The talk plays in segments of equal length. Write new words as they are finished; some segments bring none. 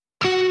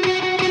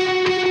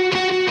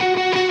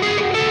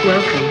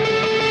Welcome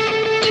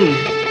to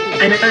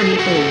an Ernie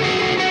Ball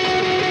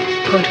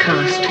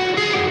podcast.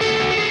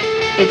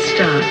 It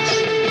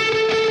starts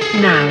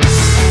now.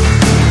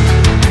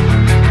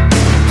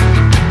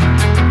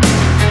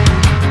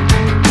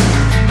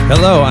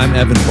 Hello, I'm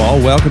Evan Ball.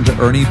 Welcome to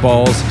Ernie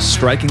Ball's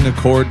Striking a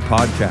Chord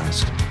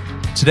podcast.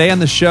 Today on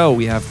the show,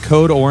 we have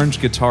Code Orange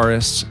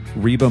guitarists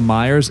Reba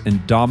Myers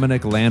and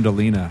Dominic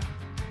Landolina.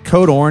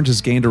 Code Orange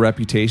has gained a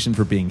reputation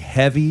for being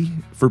heavy,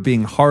 for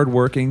being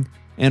hardworking,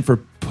 and for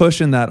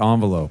pushing that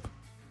envelope.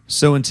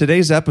 So in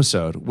today's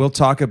episode, we'll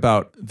talk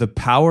about the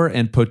power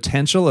and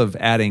potential of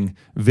adding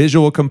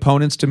visual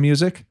components to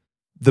music,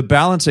 the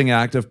balancing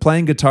act of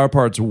playing guitar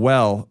parts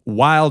well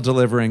while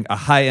delivering a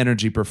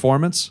high-energy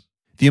performance,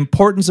 the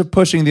importance of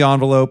pushing the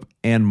envelope,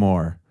 and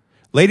more.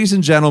 Ladies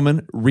and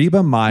gentlemen,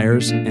 Reba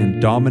Myers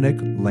and Dominic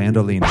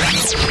Landolina.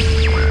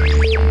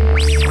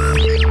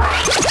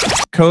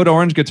 Code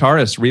Orange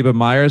guitarists Reba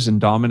Myers and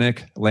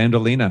Dominic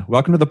Landolina.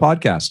 Welcome to the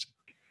podcast.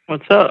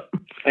 What's up?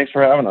 Thanks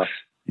for having us.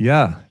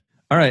 Yeah.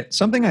 All right.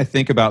 Something I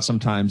think about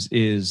sometimes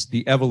is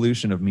the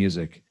evolution of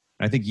music.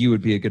 I think you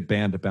would be a good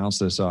band to bounce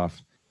this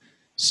off.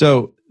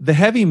 So the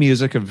heavy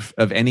music of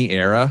any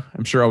era,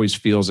 I'm sure always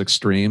feels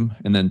extreme,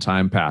 and then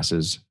time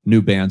passes.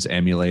 New bands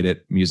emulate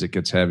it. Music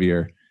gets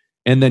heavier.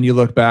 And then you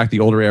look back, the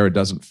older era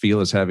doesn't feel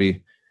as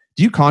heavy.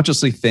 Do you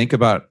consciously think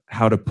about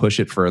how to push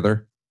it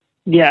further?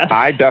 Yeah.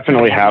 I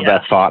definitely have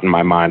that thought in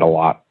my mind a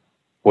lot.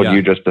 What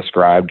you just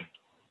described.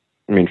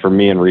 I mean, for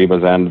me and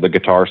Reba's end, the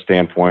guitar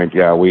standpoint,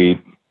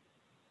 we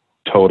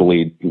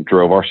totally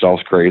drove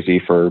ourselves crazy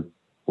for,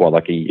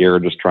 like a year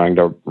just trying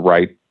to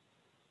write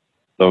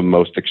the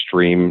most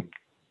extreme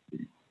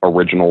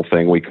original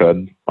thing we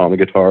could on the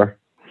guitar.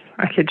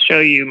 I could show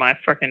you my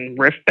fucking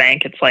riff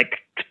bank. It's like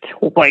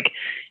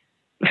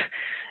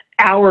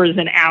hours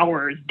and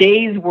hours,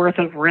 days worth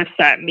of riffs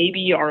that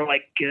maybe are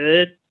like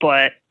good,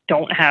 but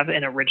don't have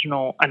an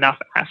original enough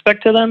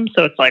aspect to them.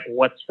 So it's like,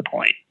 what's the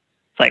point?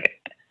 It's like,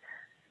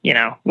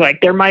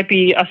 there might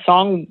be a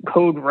song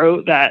Code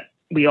wrote that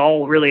we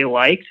all really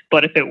liked,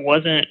 but if it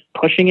wasn't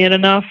pushing it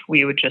enough,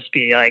 we would just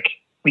be like,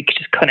 it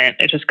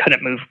just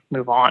couldn't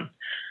move on.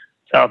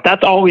 So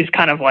that's always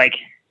kind of like,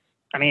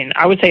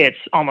 I would say it's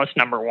almost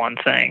number one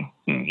thing.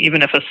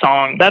 Even if a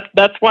song,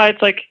 that's why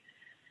it's like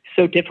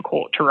so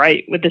difficult to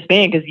write with this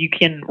band, because you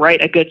can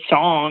write a good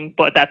song,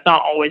 but that's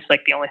not always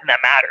like the only thing that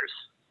matters.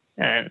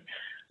 And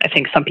I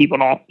think some people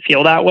don't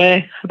feel that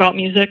way about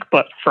music,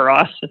 but for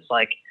us, it's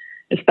like,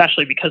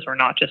 especially because we're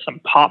not just some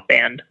pop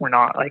band, we're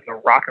not like a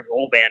rock and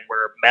roll band,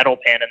 we're a metal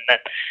band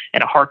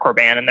and a hardcore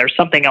band, and there's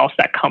something else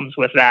that comes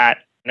with that,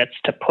 and it's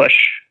to push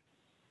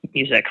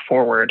music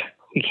forward.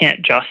 You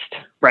can't just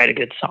write a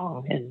good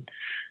song, and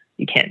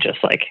you can't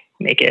just like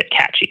make it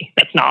catchy.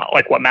 That's not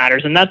like what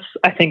matters, and that's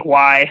I think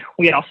why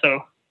we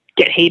also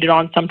get hated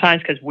on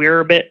sometimes, because we're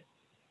a bit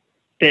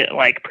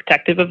like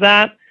protective of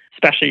that,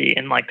 especially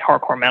in like the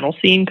hardcore metal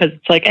scene, because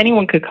it's like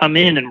anyone could come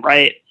in and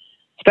write,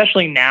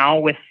 especially now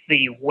with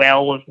the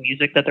well of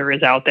music that there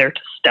is out there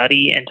to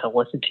study and to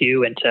listen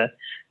to and to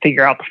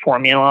figure out the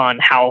formula on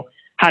how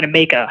to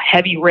make a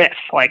heavy riff.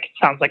 Like,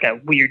 sounds like a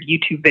weird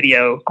YouTube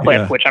video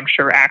clip, which I'm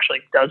sure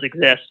actually does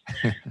exist.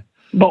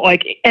 But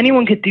like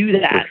anyone could do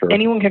that. Sure.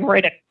 Anyone can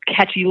write a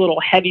catchy little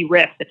heavy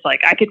riff. It's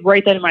like, I could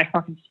write that in my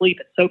fucking sleep,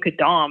 and so could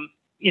Dom,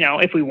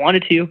 if we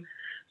wanted to.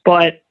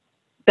 But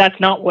that's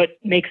not what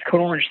makes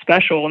Code Orange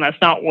special, and that's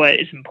not what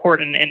is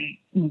important and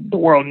the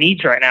world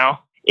needs right now.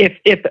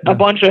 If a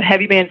bunch of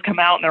heavy bands come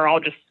out and they're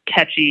all just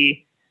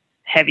catchy,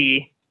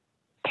 heavy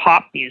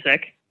pop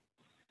music,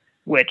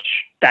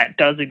 which that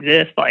does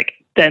exist, like,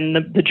 then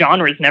the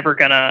genre is never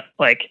gonna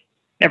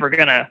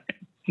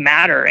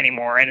matter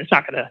anymore, and it's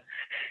not gonna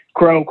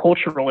grow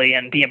culturally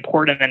and be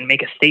important and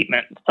make a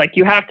statement. It's like,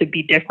 you have to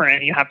be different,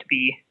 and you have to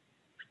be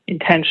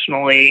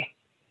intentionally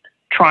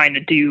trying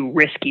to do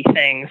risky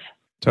things.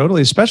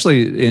 Totally,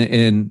 especially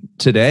in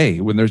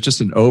today when there's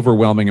just an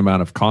overwhelming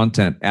amount of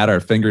content at our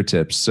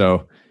fingertips.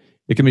 So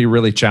it can be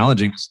really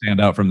challenging to stand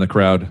out from the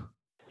crowd.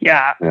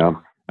 Yeah.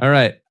 All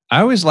right.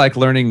 I always like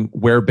learning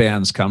where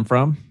bands come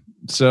from.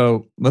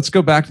 So let's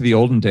go back to the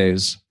olden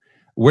days.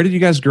 Where did you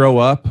guys grow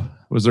up?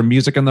 Was there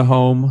music in the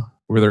home?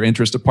 Were there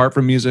interests apart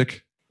from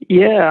music?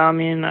 Yeah,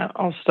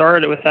 I'll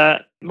start with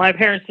that. My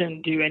parents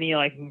didn't do any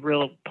like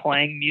real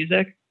playing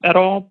music at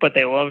all, but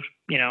they loved,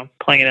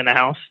 playing it in the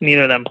house.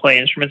 Neither of them play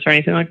instruments or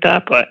anything like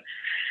that. But,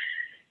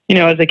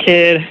 as a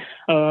kid,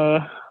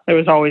 there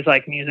was always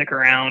like music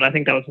around. I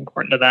think that was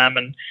important to them.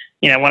 And,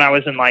 when I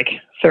was in like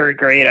third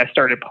grade, I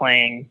started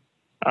playing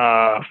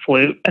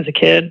flute as a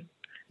kid,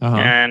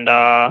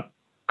 and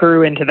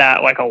grew into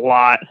that like a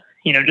lot,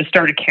 just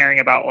started caring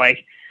about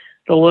like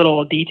the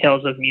little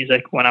details of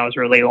music when I was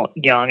really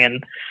young,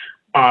 and,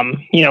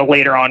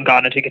 later on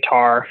got into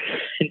guitar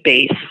and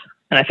bass.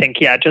 And I think,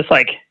 just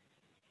like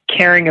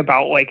caring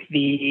about like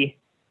the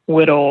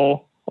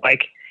little,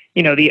 like,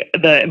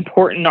 the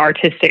important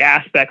artistic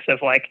aspects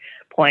of like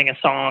playing a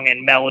song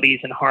and melodies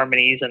and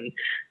harmonies and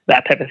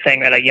that type of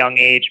thing at a young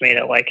age made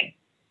it like,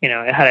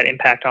 it had an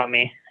impact on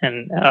me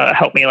and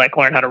helped me like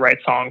learn how to write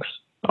songs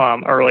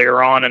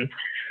earlier on. And,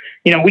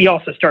 you know, we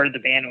also started the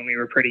band when we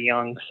were pretty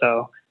young.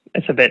 So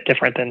it's a bit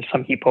different than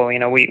some people. You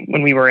know,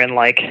 when we were in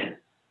like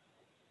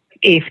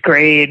 8th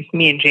grade,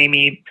 me and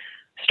Jamie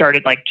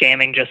started like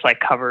jamming just like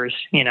covers,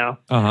 you know.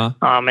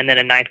 And then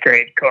in 9th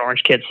grade, Code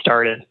Orange Kids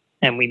started,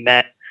 and we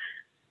met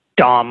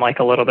Dom like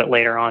a little bit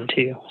later on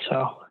too.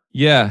 So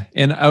yeah,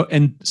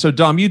 and so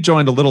Dom, you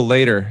joined a little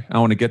later. I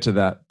want to get to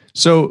that.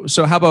 So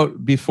how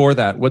about before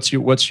that? What's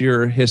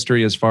your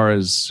history as far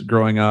as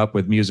growing up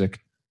with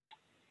music?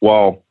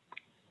 Well,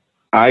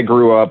 I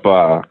grew up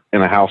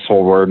in a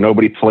household where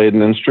nobody played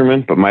an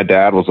instrument, but my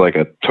dad was like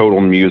a total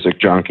music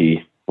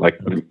junkie. Like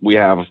we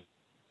have a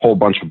whole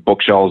bunch of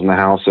bookshelves in the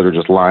house that are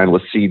just lined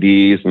with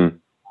CDs and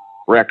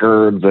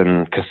records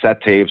and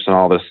cassette tapes and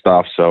all this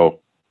stuff. So,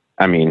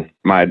 I mean,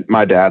 my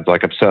dad's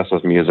like obsessed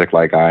with music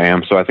like I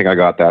am. So I think I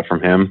got that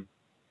from him.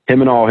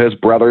 Him and all his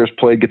brothers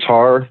played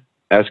guitar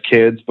as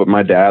kids, but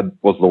my dad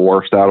was the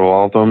worst out of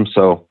all of them.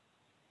 So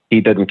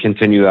he didn't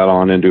continue that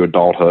on into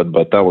adulthood,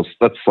 but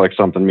that's like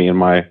something me and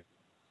my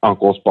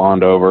uncles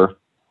bond over.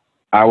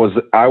 I was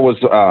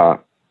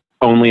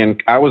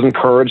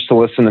encouraged to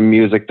listen to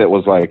music that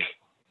was like,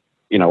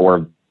 you know,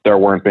 where there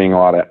weren't being a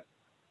lot of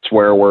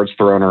swear words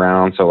thrown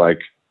around. So like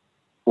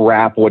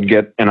rap would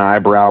get an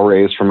eyebrow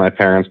raised from my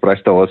parents, but I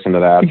still listen to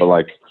that. But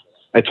like,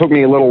 it took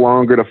me a little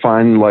longer to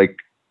find like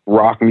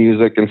rock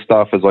music and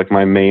stuff as like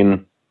my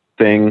main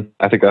thing.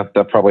 I think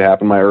that probably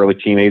happened in my early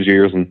teenage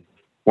years. And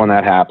when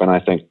that happened, I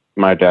think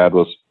my dad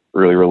was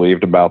really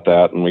relieved about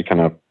that. And we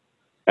kind of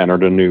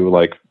entered a new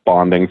like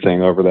bonding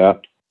thing over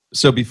that.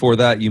 So before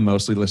that, you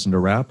mostly listened to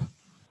rap?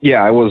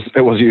 Yeah, it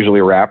was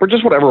usually rap or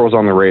just whatever was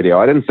on the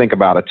radio. I didn't think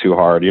about it too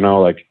hard, you know,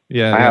 like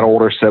I had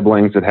older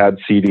siblings that had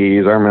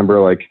CDs. I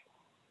remember like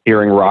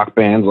hearing rock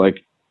bands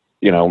like,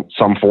 you know,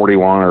 Sum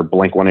 41 or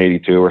Blink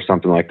 182 or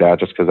something like that,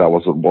 just because that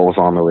was what was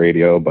on the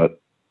radio,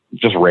 but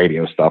just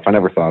radio stuff. I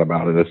never thought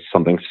about it as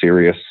something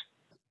serious.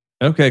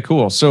 Okay,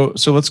 cool. So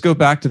let's go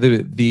back to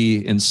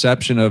the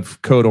inception of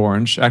Code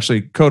Orange.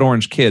 Actually, Code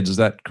Orange Kids. Is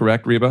that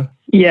correct, Reba?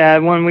 Yeah,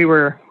 when we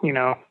were, you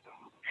know,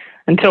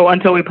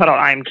 until we put out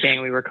I'm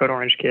King, we were Code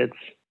Orange Kids.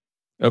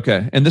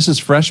 Okay, and this is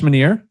freshman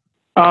year?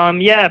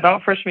 Yeah,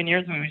 about freshman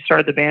years when we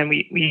started the band,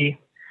 we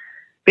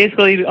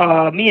basically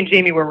me and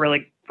Jamie were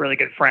really really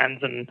good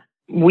friends, and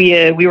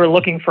we were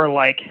looking for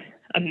like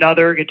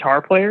another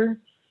guitar player.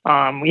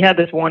 We had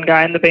this one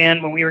guy in the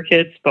band when we were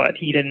kids, but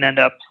he didn't end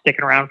up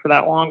sticking around for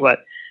that long. But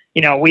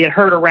you know, we had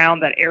heard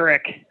around that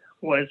Eric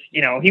was,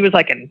 you know, he was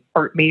like an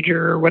art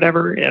major or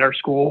whatever at our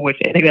school, which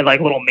I think we had like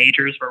little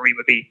majors where we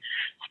would be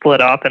split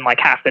up, and like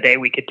half the day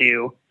we could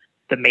do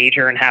the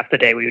major and half the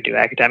day we would do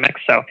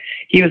academics. So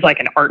he was like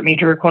an art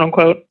major, quote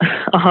unquote.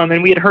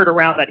 And we had heard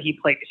around that he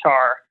played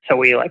guitar. So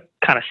we like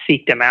kind of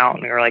seeked him out,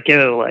 and we were like,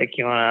 yo, like,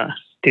 you want to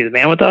do the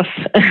band with us?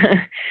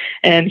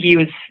 And he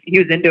was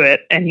into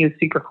it, and he was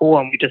super cool.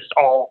 And we just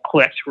all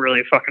clicked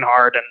really fucking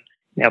hard, and,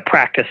 you know,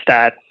 practiced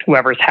at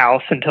whoever's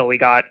house until we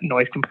got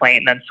noise complaint,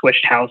 and then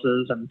switched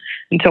houses, and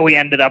until we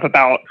ended up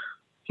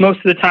most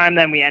of the time,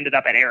 then we ended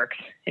up at Eric's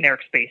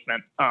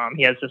basement.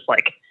 He has this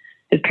like,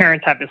 his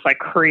parents have this like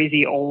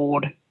crazy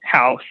old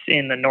house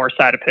in the north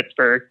side of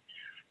Pittsburgh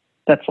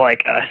that's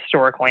like a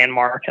historic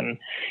landmark. And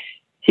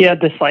he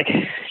had this like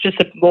just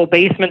a little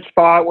basement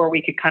spot where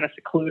we could kind of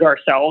seclude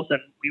ourselves,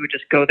 and we would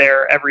just go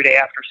there every day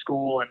after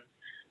school and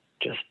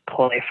just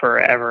play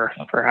forever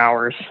for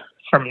hours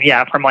from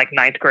like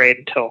 9th grade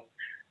until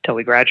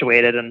we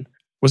graduated. And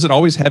was it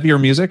always heavier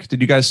music?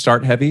 Did you guys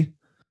start heavy?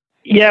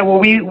 Yeah, well,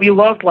 we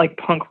loved like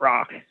punk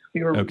rock.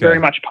 We were very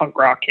much punk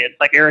rock kids.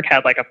 Like Eric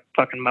had like a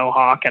fucking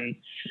mohawk, and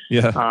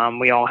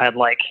we all had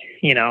like,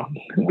 you know,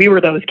 we were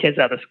those kids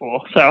out of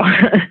school. So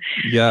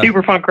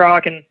super punk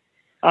rock. And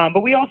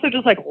but we also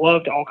just like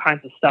loved all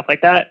kinds of stuff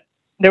like that.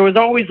 There was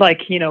always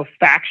like, you know,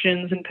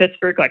 factions in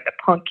Pittsburgh, like the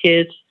punk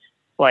kids,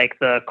 like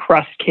the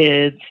crust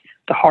kids,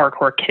 the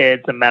hardcore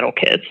kids, the metal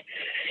kids.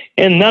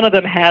 And none of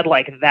them had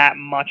like that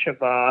much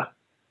of a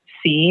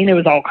scene. It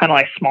was all kind of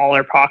like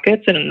smaller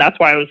pockets. And that's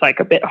why it was like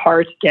a bit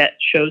hard to get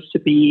shows to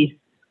be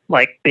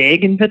like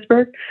big in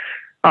Pittsburgh,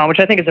 which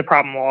I think is a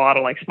problem a lot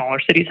of like smaller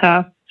cities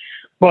have.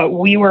 But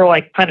we were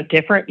like kind of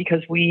different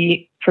because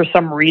we, for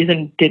some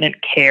reason, didn't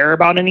care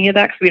about any of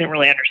that because we didn't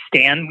really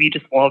understand. We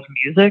just loved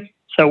music.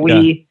 So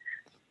we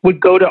would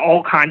go to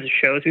all kinds of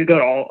shows. We'd go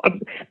to all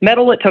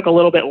metal. It took a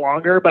little bit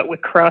longer, but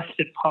with crust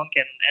and punk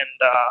and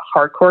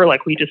hardcore,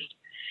 like we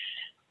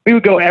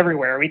would go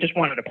everywhere. We just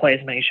wanted to play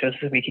as many shows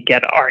as we could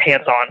get our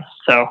hands on.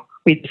 So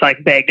we just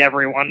like begged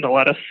everyone to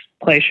let us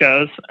play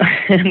shows.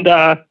 And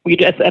we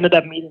just ended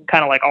up meeting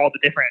kind of like all the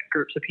different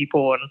groups of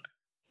people. And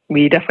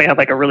we definitely had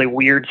like a really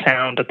weird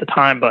sound at the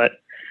time, but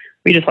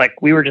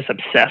we were just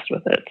obsessed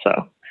with it.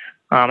 So,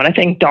 and I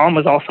think Dom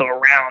was also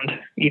around,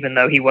 even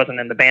though he wasn't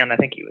in the band. I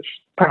think he was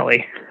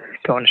probably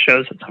going to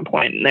shows at some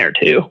point in there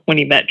too when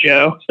he met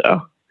Joe.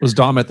 So was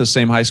Dom at the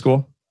same high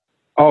school?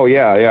 Oh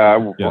yeah. I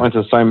went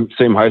to the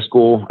same high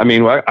school. I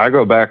mean, I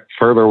go back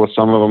further with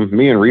some of them.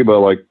 Me and Reba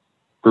like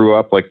grew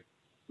up like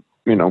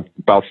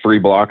about 3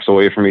 blocks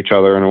away from each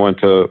other, and I went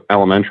to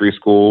elementary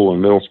school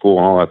and middle school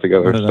and all that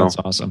together. Oh, that's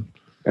awesome.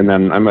 And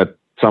then I met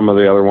some of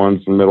the other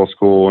ones in middle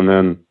school, and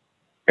then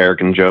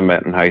Eric and Joe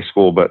met in high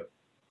school. But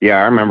yeah,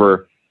 I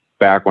remember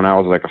back when I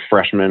was like a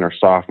freshman or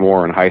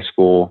sophomore in high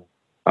school,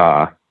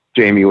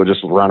 Jamie would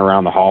just run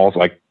around the halls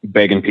like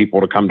begging people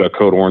to come to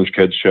Code Orange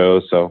Kids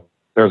shows. So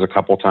there's a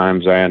couple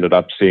times I ended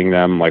up seeing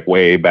them like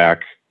way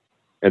back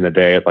in the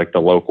day at like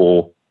the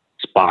local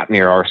spot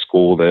near our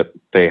school that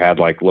they had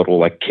like little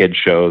like kid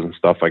shows and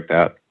stuff like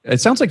that. It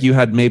sounds like you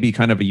had maybe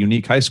kind of a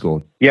unique high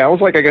school. Yeah, it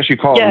was like, I guess you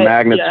call it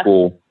magnet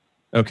school.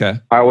 Okay.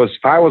 I was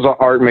an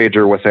art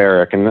major with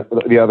Eric, and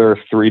the other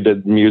 3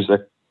 did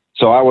music.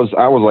 So I was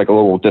like a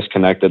little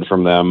disconnected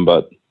from them,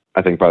 but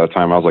I think by the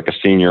time I was like a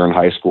senior in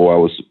high school, I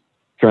was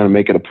trying to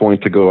make it a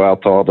point to go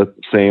out to all the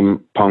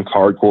same punk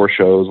hardcore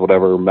shows,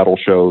 whatever metal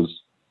shows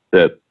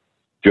that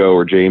Joe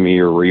or Jamie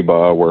or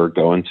Reba were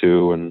going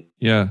to. And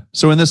yeah.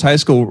 So in this high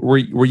school, were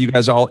you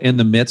guys all in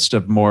the midst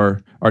of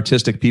more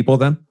artistic people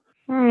then?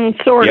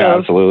 Sort of. Yeah,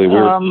 absolutely.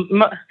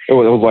 It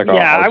was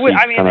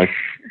like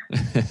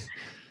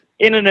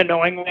in an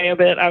annoying way a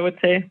bit, I would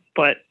say,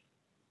 but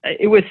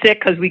it was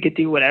sick because we could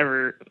do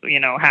whatever,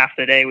 half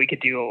the day we could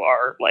do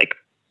our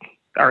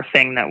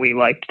thing that we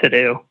liked to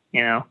do,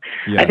 Yeah.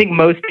 I think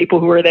most people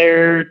who were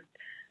there,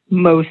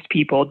 most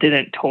people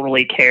didn't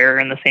totally care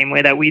in the same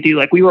way that we do.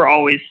 Like we were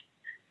always,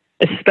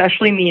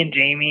 especially me and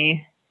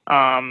Jamie,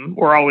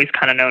 we're always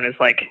kind of known as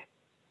like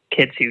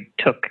kids who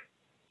took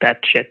that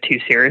shit too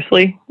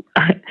seriously.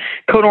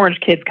 Code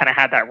Orange Kids kind of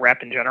had that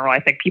rep in general. I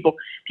think people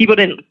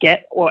didn't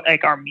get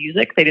like our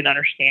music. They didn't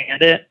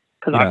understand it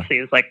because obviously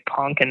it was like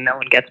punk and no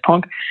one gets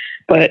punk.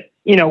 But,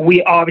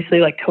 we obviously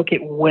like took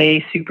it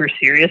way super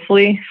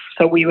seriously.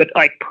 So we would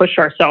like push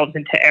ourselves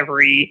into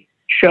every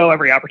show,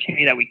 every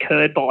opportunity that we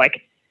could. But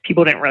like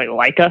people didn't really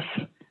like us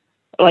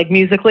like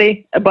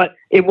musically, but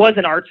it was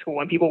an art school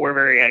and people were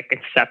very like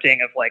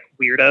accepting of like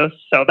weirdos.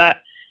 So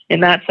that in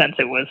that sense,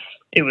 it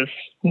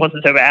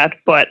wasn't so bad.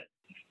 But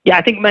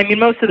yeah, I mean,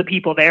 most of the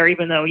people there,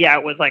 even though,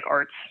 it was like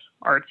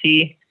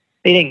artsy,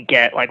 they didn't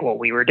get like what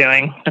we were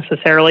doing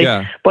necessarily,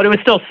 but it was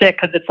still sick.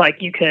 Cause it's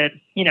like, you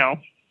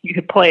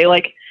could play,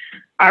 like,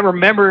 I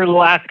remember the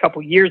last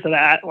couple years of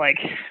that, like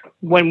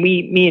when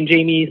me and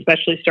Jamie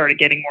especially started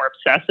getting more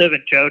obsessive,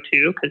 and Joe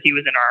too, cause he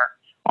was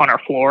on our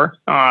floor.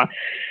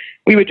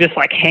 We would just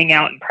like hang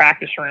out in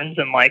practice rooms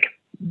and like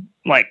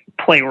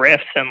play riffs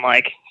and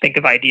like think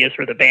of ideas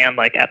for the band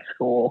like at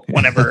school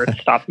whenever it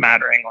stopped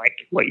mattering like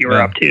what you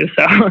were up to.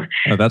 So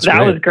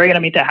that was great. I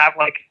mean, to have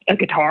like a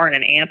guitar and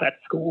an amp at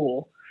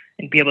school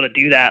and be able to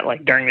do that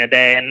like during the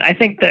day. And I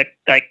think that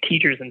like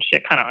teachers and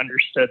shit kind of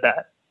understood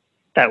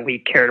that we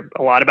cared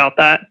a lot about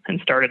that and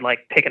started like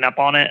picking up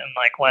on it and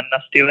like letting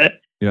us do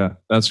it. Yeah,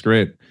 that's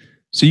great.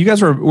 So you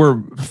guys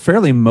were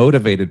fairly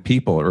motivated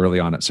people early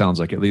on, it sounds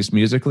like, at least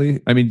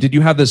musically. I mean, did you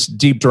have this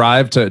deep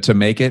drive to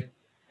make it?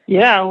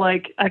 Yeah,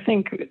 like I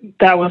think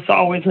that was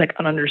always like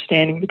an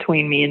understanding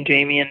between me and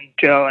Jamie and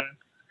Joe. And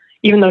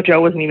even though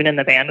Joe wasn't even in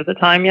the band at the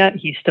time yet,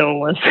 he still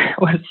was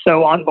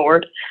so on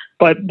board.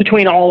 But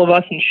between all of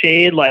us and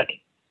Shade, like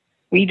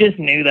we just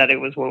knew that it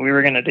was what we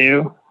were going to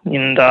do.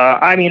 And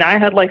I mean, I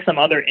had like some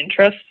other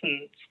interests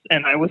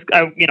and I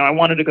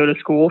wanted to go to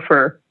school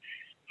for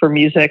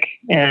music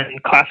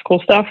and classical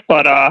stuff,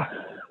 but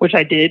which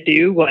I did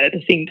do. But at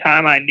the same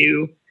time, I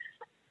knew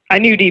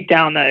deep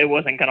down that it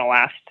wasn't going to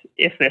last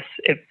if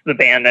the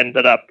band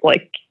ended up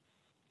like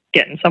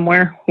getting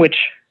somewhere, which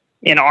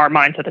in our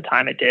minds at the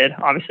time it did.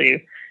 Obviously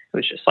it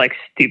was just like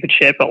stupid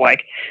shit, but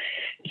like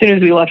as soon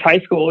as we left high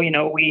school,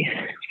 we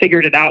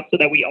figured it out so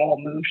that we all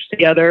moved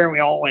together and we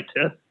all went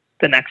to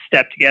the next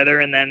step together.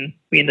 And then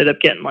we ended up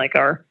getting like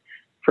our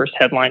first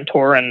headline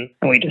tour and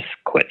we just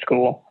quit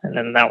school. And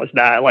then that was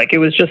that. Like it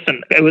was just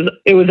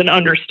it was an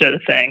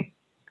understood thing.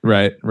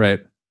 Right.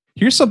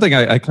 Here's something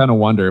I kind of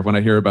wonder when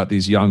I hear about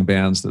these young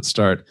bands that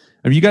start.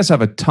 I mean, you guys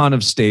have a ton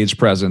of stage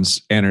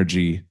presence,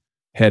 energy,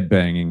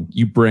 headbanging.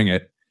 You bring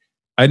it.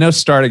 I know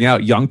starting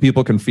out, young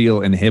people can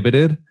feel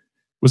inhibited.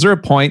 Was there a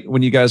point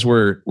when you guys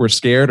were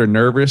scared or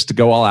nervous to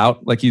go all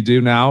out like you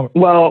do now?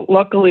 Well,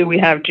 luckily we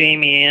have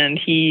Jamie and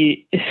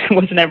he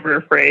was never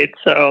afraid.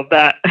 So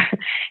that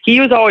he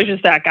was always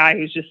just that guy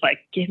who's just like,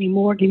 give me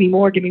more.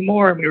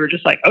 And we were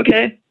just like,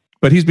 okay.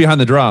 But he's behind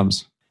the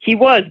drums. He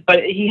was,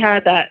 but he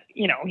had that,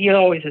 he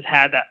always has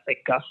had that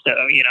like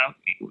gusto,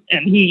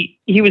 and he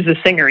was the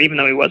singer, even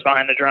though he was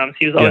behind the drums,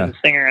 he was always the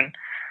singer.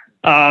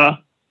 And,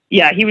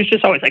 he was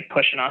just always like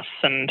pushing us.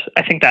 And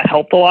I think that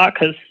helped a lot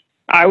because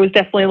I was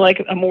definitely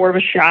like a more of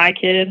a shy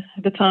kid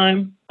at the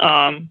time.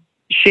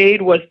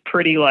 Shade was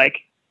pretty like,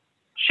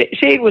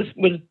 Shade was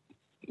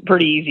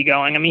pretty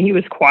easygoing. I mean, he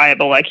was quiet,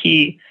 but like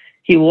he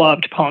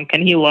loved punk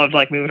and he loved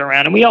like moving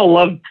around, and we all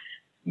loved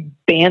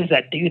bands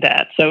that do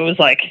that. So it was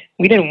like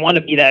we didn't want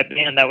to be that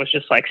band that was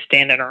just like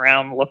standing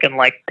around looking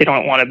like they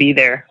don't want to be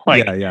there.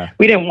 Like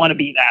we didn't want to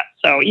be that.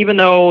 So even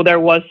though there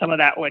was some of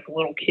that like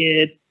little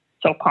kid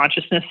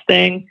self-consciousness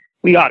thing,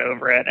 we got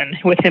over it. And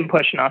with him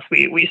pushing us,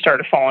 we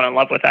started falling in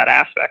love with that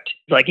aspect.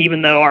 Like,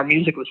 even though our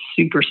music was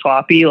super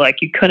sloppy, like,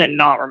 you couldn't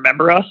not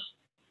remember us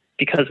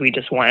because we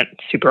just went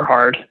super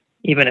hard,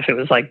 even if it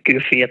was like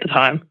goofy at the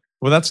time.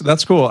 Well,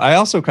 that's cool. I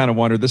also kind of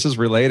wondered, this is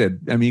related.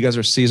 I mean, you guys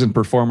are seasoned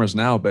performers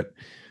now, but,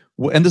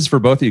 and this is for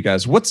both of you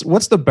guys,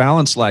 what's the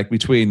balance like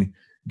between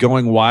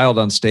going wild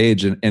on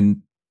stage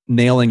and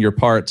nailing your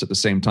parts at the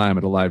same time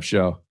at a live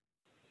show?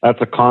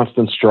 That's a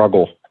constant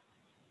struggle,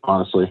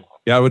 honestly.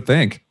 Yeah, I would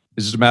think.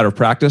 Is it a matter of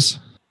practice?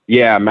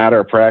 Yeah, a matter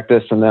of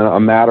practice, and then a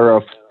matter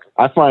of,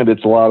 I find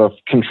it's a lot of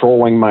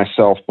controlling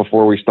myself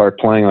before we start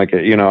playing. Like,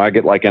 you know, I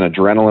get like an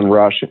adrenaline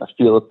rush. I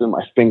feel it through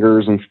my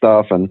fingers and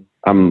stuff, and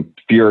I'm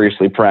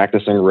furiously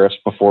practicing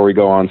riffs before we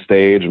go on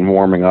stage and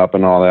warming up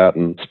and all that.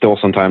 And still,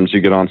 sometimes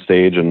you get on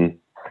stage and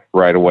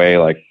right away,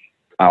 like,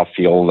 I'll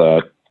feel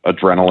the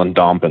adrenaline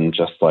dump and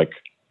just like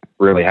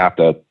really have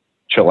to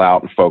chill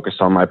out and focus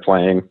on my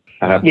playing.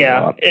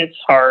 Yeah, it's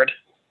hard.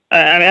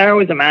 I mean, I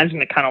always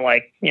imagine it kind of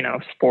like, you know,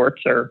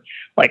 sports or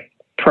like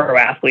pro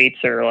athletes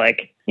or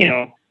like, you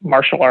know,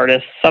 martial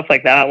artists, stuff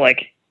like that.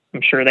 Like,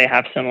 I'm sure they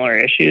have similar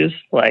issues.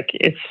 Like,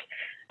 it's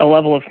a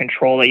level of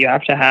control that you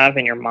have to have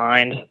in your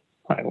mind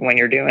when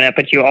you're doing it,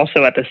 but you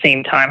also at the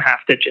same time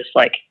have to just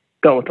like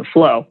go with the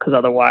flow, because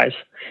otherwise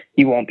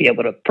you won't be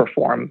able to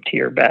perform to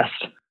your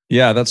best.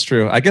 Yeah, that's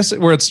true. I guess it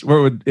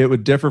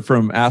would differ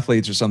from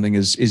athletes or something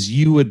is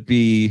you would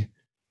be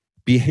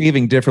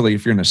behaving differently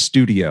if you're in a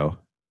studio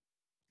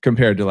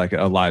compared to like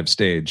a live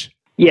stage.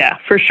 Yeah,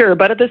 for sure.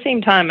 But at the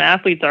same time,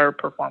 athletes are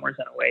performers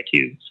in a way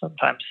too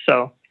sometimes.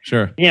 So,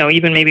 sure. You know,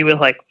 even maybe with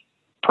like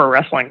pro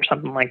wrestling or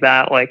something like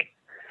that, like,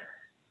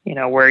 you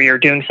know, where you're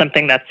doing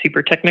something that's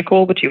super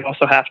technical, but you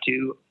also have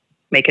to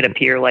make it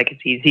appear like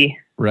it's easy.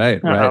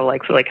 Right.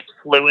 Like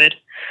fluid.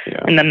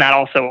 Yeah. And then that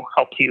also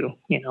helps you,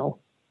 you know,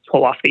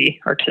 pull off the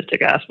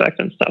artistic aspect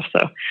and stuff.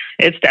 So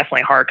it's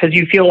definitely hard because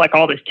you feel like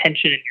all this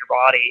tension in your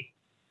body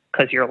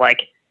because you're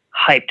like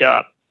hyped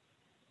up.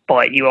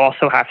 But you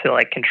also have to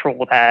like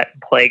control that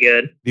and play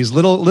good. These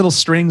little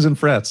strings and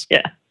frets.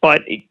 Yeah,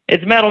 but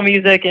it's metal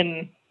music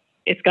and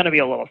it's going to be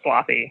a little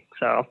sloppy.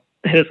 So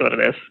it is what it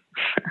is.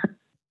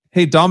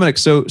 Hey, Dominic,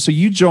 so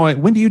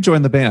when do you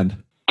join the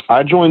band?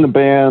 I joined the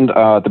band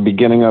at the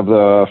beginning of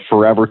the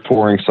Forever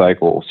touring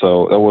cycle.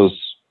 So it was,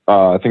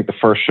 I think the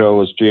first show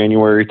was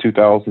January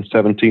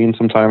 2017,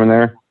 sometime in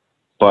there.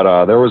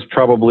 But there was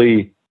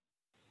probably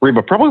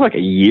like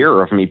a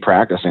year of me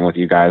practicing with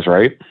you guys,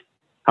 right?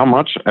 How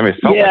much? I mean,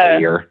 it felt like a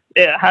year.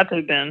 Yeah, it had to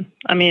have been.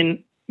 I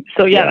mean,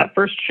 so yeah, that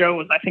first show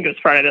was, I think it was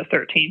Friday the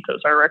 13th. It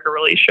was our record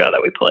release show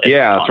that we played.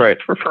 Yeah, that's right.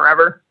 For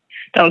Forever.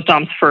 That was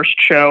Dom's first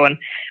show. And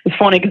it was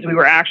funny because we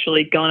were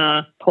actually going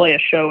to play a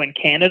show in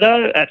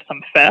Canada at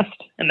some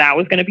fest, and that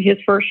was going to be his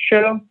first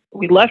show.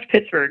 We left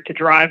Pittsburgh to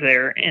drive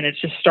there, and it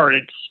just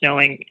started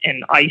snowing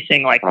and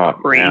icing like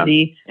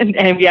crazy.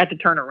 And we had to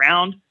turn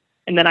around.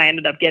 And then I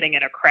ended up getting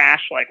in a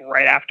crash like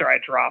right after I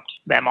dropped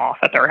them off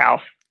at their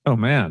house. Oh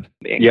man.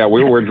 Yeah,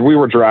 we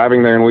were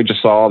driving there and we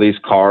just saw all these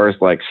cars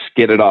like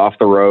skidded off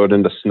the road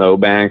into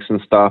snowbanks and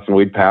stuff, and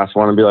we'd pass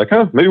one and be like,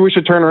 "Oh, maybe we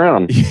should turn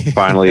around."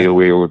 Finally,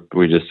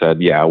 we just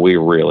said, "Yeah, we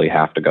really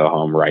have to go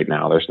home right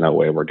now. There's no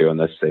way we're doing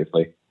this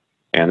safely."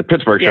 And the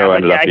Pittsburgh show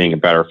ended up being a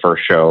better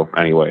first show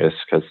anyways,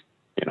 because,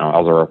 you know, I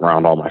was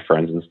around all my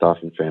friends and stuff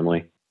and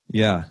family.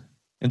 Yeah.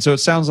 And so it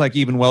sounds like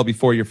even well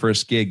before your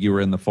first gig, you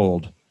were in the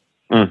fold.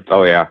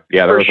 Oh yeah.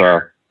 Yeah. There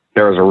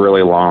was a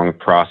really long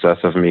process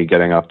of me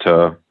getting up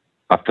to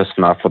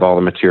snuff with all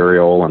the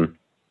material and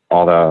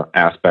all the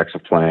aspects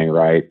of playing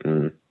right,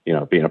 and, you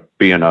know,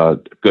 being a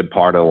good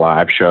part of the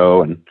live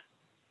show, and,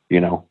 you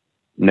know,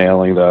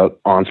 nailing the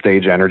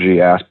onstage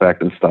energy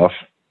aspect and stuff.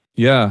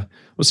 Yeah.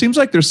 Well, it seems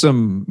like there's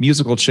some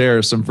musical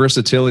chairs, some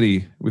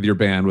versatility with your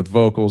band, with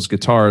vocals,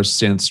 guitars,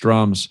 synths,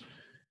 drums.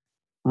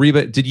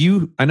 Reba,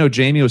 I know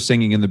Jamie was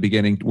singing in the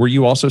beginning. Were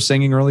you also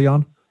singing early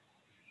on?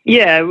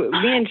 Yeah,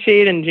 me and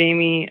Shade and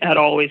Jamie had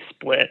always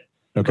split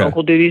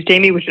vocal duties.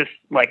 Jamie was just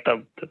like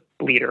the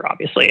leader,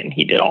 obviously, and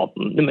he did all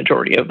the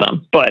majority of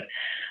them. But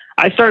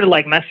I started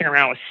like messing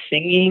around with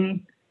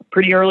singing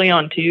pretty early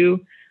on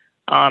too.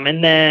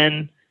 And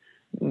then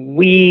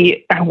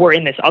we were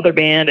in this other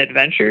band,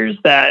 Adventures,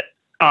 that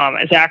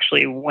is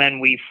actually when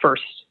we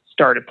first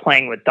started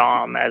playing with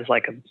Dom as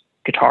like a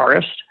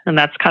guitarist. And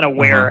that's kind of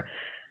where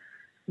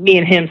me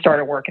and him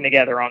started working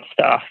together on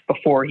stuff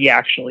before he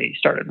actually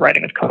started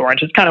writing with Code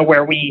Orange. It's kind of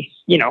where we,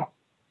 you know,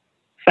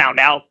 found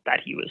out that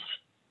he was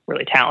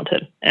really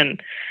talented.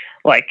 And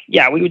like,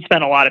 yeah, we would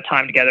spend a lot of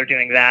time together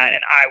doing that.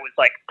 And I was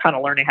like kind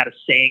of learning how to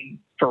sing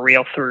for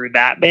real through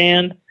that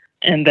band.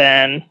 And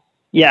then,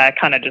 yeah, it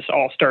kind of just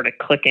all started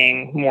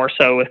clicking more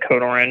so with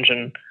Code Orange.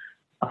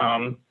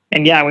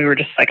 And yeah, we were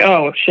just like,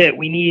 oh shit,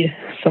 we need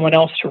someone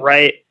else to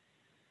write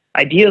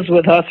ideas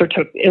with us, or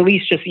to at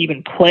least just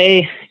even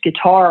play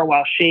guitar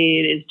while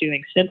Shade is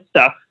doing synth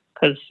stuff.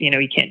 Because, you know,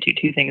 you can't do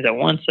two things at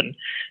once. And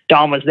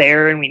Dom was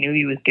there, and we knew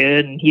he was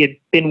good. And he had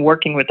been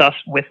working with us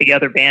with the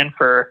other band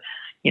for,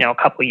 you know, a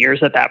couple of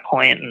years at that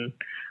point.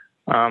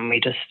 And we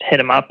just hit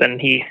him up, and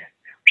he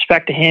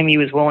respect to him, he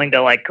was willing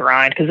to like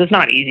grind, because it's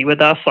not easy with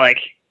us. Like,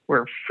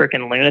 we're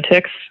freaking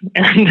lunatics.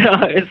 And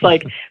it's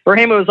like, for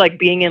him, it was like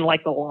being in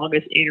like the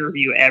longest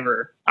interview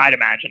ever, I'd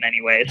imagine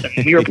anyways.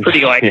 And we were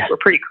pretty like, we're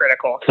pretty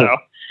critical.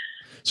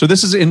 So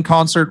this is in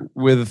concert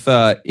with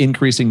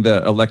increasing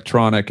the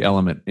electronic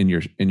element in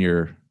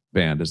your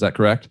band. Is that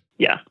correct?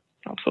 Yeah,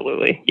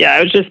 absolutely.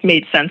 Yeah, it just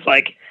made sense.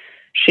 Like,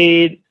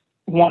 Shade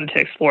wanted to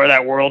explore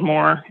that world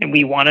more, and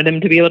we wanted him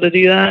to be able to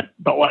do that.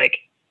 But like,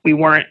 we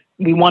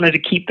wanted to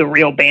keep the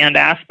real band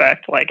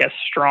aspect like as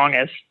strong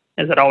as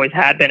it always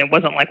had been. It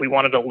wasn't like we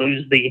wanted to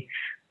lose the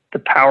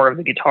power of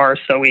the guitar.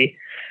 So we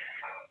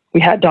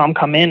had Dom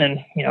come in and,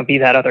 you know, be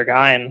that other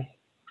guy, and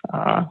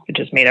it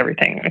just made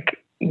everything like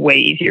way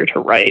easier to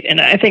write.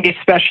 And I think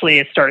especially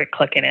it started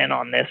clicking in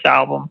on this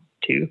album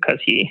too, because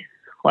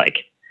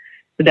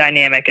the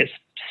dynamic is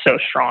so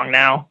strong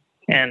now,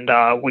 and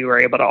we were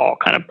able to all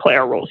kind of play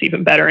our roles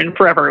even better. And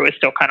forever, it was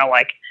still kind of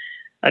like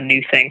a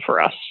new thing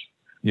for us.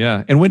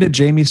 Yeah. And when did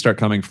Jamie start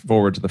coming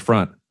forward to the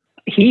front?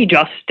 He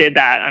just did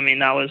that. I mean,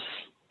 That's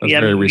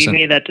very recent.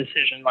 We made that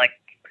decision. Like,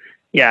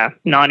 yeah,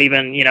 not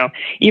even, you know,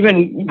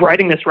 even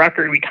writing this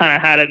record, we kind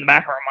of had it in the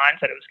back of our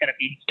minds that it was going to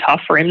be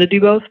tough for him to do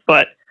both,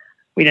 but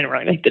we didn't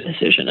really make the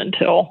decision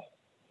until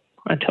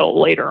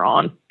later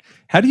on.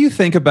 How do you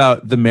think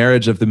about the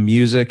marriage of the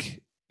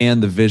music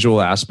and the visual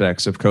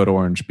aspects of Code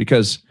Orange?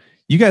 Because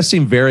you guys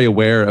seem very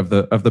aware of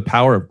the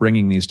power of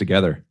bringing these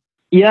together.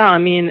 Yeah, I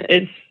mean,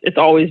 it's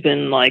always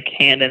been like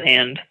hand in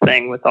hand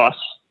thing with us,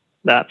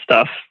 that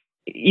stuff.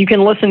 You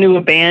can listen to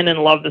a band and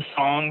love the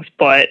songs,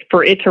 but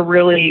for it to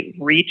really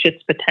reach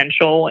its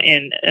potential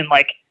and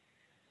like,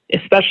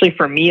 especially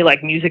for me,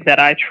 like music that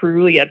I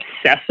truly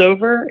obsess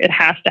over, it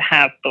has to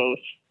have both,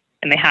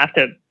 and they have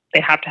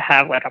to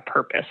have like a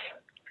purpose.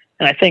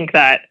 And I think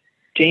that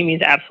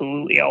Jamie's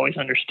absolutely always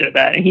understood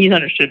that, and he's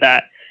understood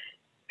that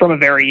from a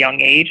very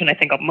young age. And I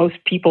think most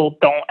people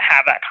don't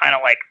have that kind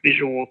of like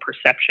visual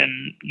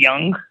perception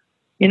young,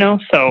 you know?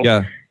 So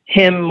yeah.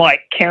 Him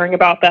like caring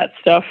about that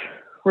stuff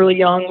really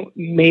young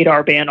made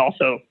our band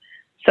also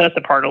set us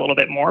apart a little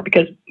bit more,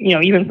 because, you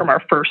know, even from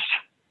our first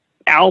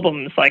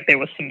albums, like there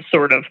was some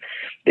sort of,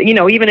 you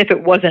know, even if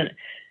it wasn't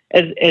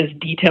as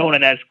detailed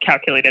and as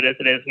calculated as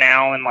it is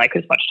now, and like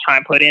as much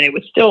time put in, it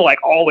was still like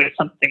always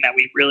something that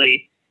we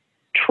really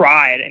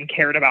tried and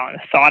cared about and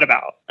thought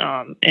about.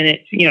 And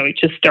it, you know, it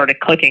just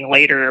started clicking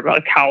later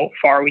about how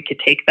far we could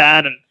take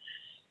that. And,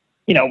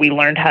 you know, we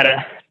learned how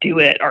to do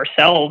it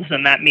ourselves,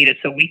 and that made it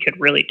so we could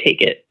really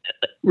take it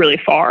really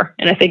far.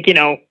 And I think, you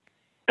know,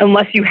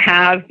 unless you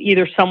have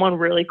either someone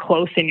really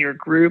close in your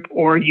group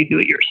or you do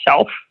it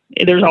yourself,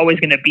 there's always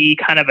going to be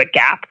kind of a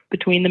gap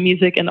between the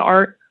music and the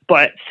art.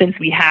 But since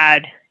we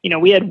had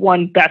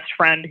one best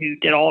friend who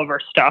did all of our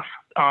stuff,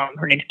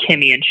 her name's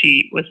Kimmy, and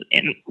she was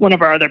in one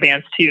of our other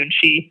bands too, and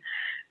she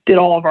did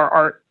all of our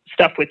art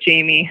stuff with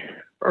Jamie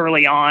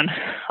early on.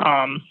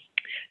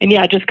 And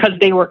yeah, just because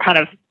they were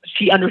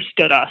she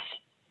understood us,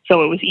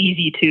 so it was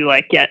easy to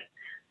like get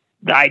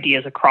the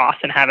ideas across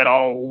and have it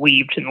all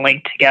weaved and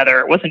linked together.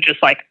 It wasn't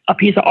just like a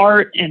piece of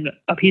art and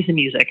a piece of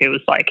music. It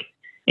was like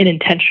an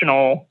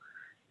intentional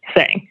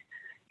thing,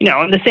 you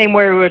know, in the same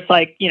way where it's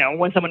like, you know,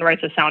 when someone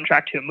writes a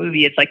soundtrack to a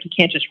movie, it's like, you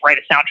can't just write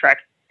a soundtrack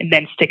and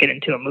then stick it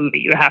into a movie.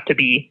 You have to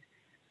be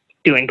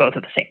doing both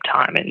at the same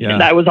time. And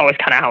that was always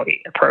kind of how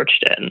we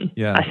approached it.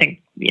 And I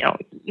think, you know,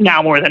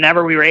 now more than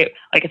ever,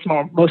 it's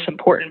most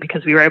important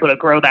because we were able to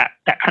grow that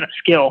kind of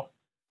skill.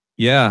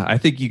 Yeah. I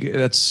think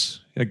that's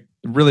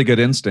really good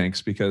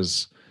instincts,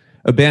 because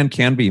a band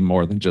can be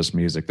more than just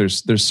music.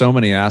 There's so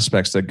many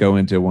aspects that go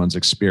into one's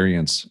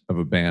experience of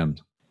a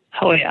band.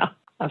 Oh yeah,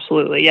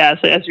 absolutely. Yeah.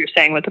 So as you're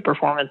saying with the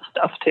performance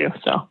stuff too.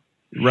 So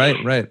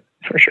right.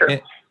 For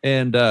sure.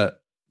 And the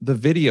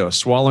video,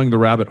 Swallowing the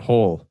Rabbit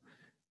Whole,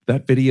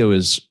 that video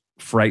is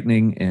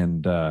frightening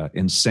and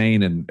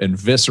insane and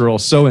visceral,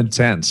 so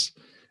intense.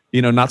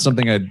 You know, not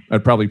something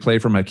I'd probably play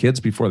for my kids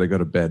before they go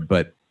to bed,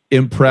 but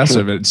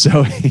impressive. And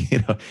so, you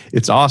know,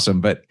 it's awesome.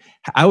 But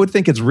I would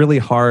think it's really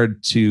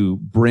hard to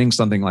bring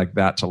something like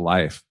that to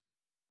life,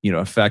 you know,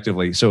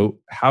 effectively. So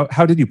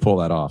how did you pull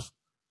that off?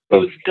 It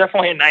was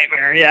definitely a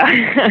nightmare. Yeah.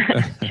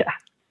 Yeah.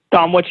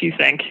 Dom, what do you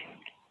think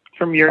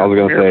from your? I was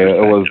going to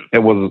say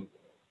it was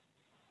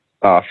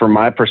from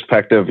my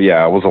perspective.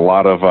 Yeah, it was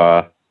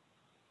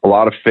a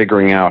lot of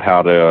figuring out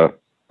how to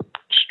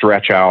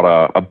stretch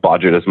out a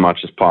budget as much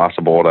as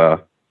possible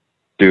to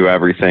do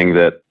everything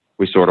that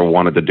we sort of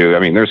wanted to do. I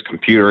mean, there's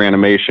computer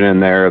animation in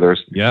there.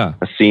 There's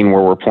a scene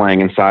where we're playing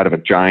inside of a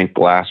giant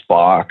glass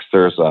box.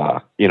 There's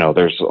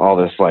there's all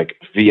this like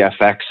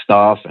VFX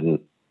stuff, and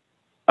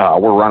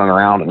we're running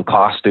around in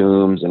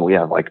costumes, and we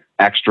have like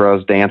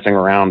extras dancing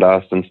around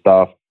us and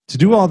stuff. To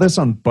do all this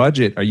on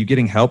budget, are you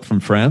getting help from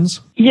friends?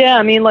 Yeah,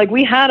 I mean, like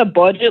we had a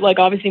budget, like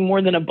obviously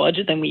more than a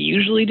budget than we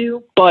usually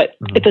do. But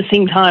at the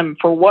same time,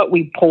 for what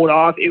we pulled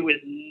off, it was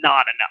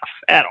not enough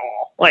at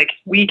all. Like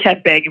we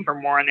kept begging for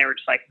more, and they were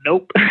just like,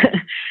 nope.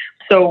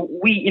 So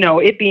we, you know,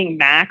 it being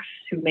Max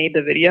who made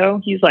the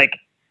video, he's like,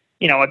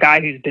 you know, a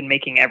guy who's been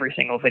making every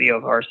single video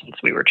of ours since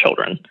we were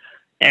children.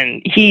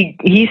 And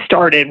he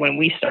started when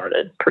we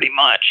started, pretty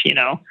much, you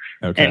know.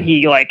 Okay. And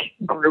he like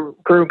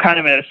grew kind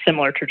of in a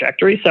similar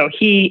trajectory. So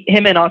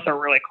him and us are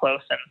really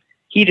close, and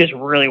he just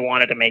really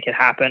wanted to make it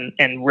happen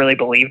and really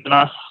believed in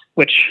us,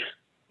 which,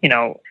 you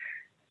know,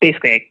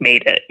 basically like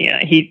made it. You know,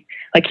 he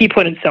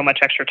put in so much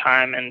extra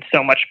time and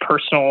so much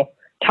personal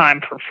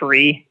time for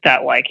free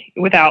that like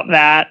without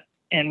that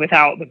and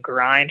without the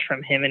grind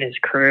from him and his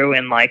crew,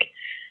 and like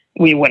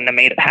we wouldn't have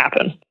made it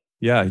happen.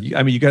 Yeah,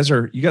 I mean, you guys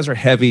are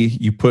heavy.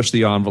 You push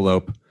the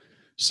envelope.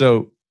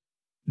 So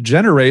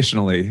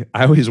generationally,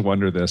 I always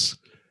wonder this: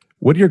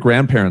 what do your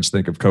grandparents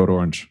think of Code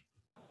Orange?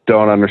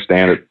 Don't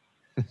understand it.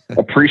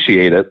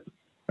 Appreciate it.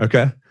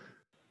 Okay.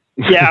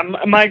 Yeah,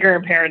 my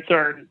grandparents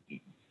are.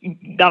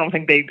 I don't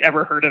think they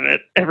ever heard of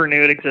it, ever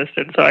knew it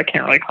existed, so I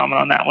can't really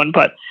comment on that one.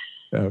 But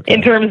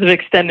in terms of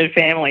extended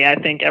family, I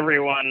think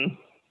everyone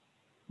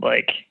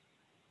like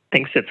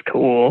thinks it's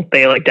cool.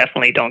 They like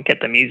definitely don't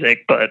get the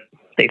music, but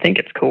they think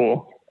it's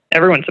cool.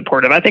 Everyone's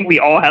supportive. I think we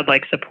all had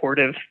like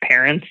supportive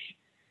parents,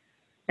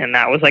 and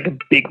that was like a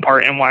big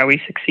part in why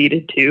we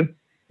succeeded too.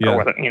 Yeah. Or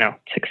whether, you know,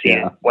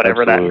 succeed,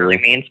 whatever absolutely. that really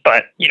means.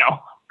 But, you know,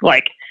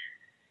 like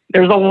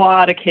there's a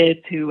lot of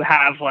kids who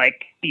have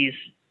like these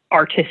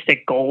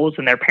artistic goals,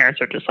 and their parents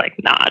are just like,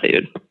 nah,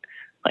 dude,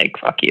 like,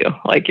 fuck you.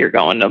 Like, you're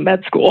going to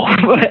med school.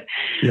 But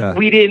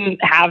we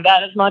didn't have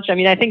that as much. I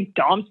mean, I think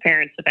Dom's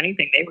parents, if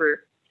anything, they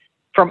were,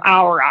 from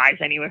our eyes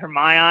anyway, from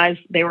my eyes,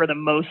 they were the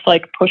most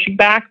like pushing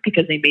back,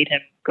 because they made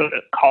him go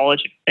to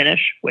college and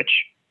finish,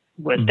 which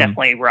was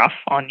definitely rough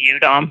on you,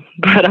 Dom.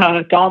 But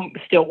Dom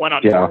still went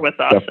on tour with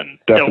us and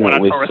still went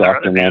on tour with our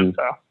other bands.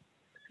 So.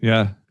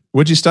 Yeah.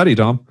 What'd you study,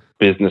 Dom?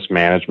 Business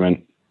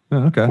management.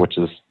 Oh, okay. Which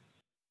is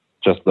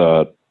just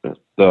the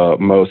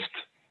most,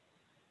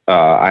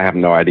 I have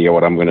no idea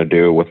what I'm going to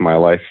do with my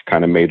life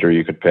kind of major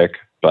you could pick.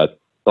 But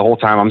the whole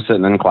time I'm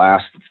sitting in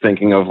class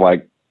thinking of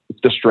like,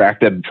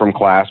 distracted from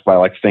class by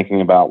like thinking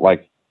about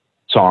like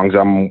songs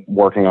I'm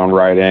working on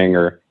writing,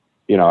 or,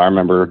 you know, I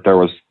remember there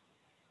was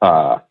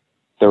a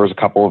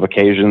couple of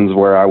occasions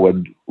where I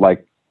would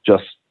like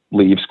just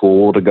leave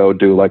school to go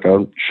do like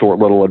a short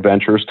little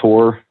adventures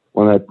tour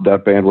when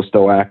that band was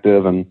still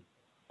active. And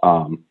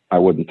I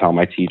wouldn't tell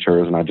my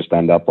teachers, and I just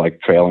end up like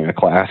failing a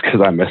class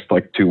because I missed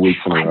like 2 weeks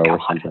in a row or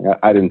something.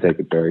 I didn't take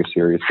it very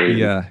seriously.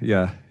 Yeah.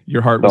 Yeah.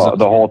 Your heart was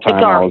the whole time.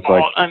 It's our I was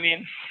fault. like, I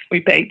mean, we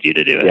begged you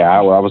to do it. Yeah,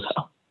 I wanted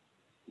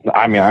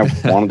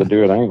to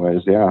do it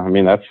anyways. Yeah. I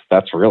mean,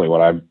 that's really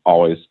what I've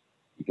always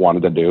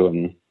wanted to do.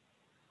 And,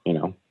 you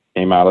know,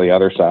 came out of the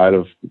other side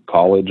of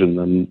college and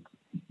then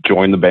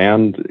joined the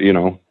band, you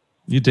know.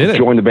 You did it.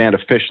 Joined the band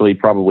officially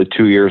probably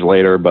 2 years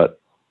later, but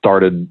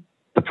started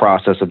the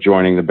process of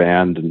joining the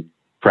band and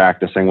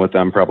practicing with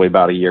them probably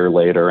about a year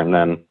later. And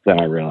then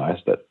I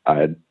realized that I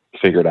had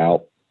figured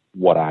out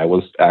what I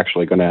was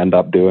actually going to end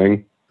up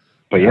doing.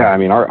 But yeah, I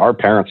mean, our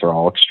parents are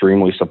all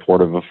extremely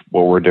supportive of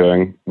what we're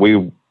doing.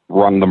 We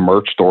run the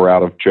merch store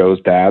out of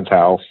Joe's dad's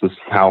house. This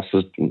house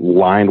is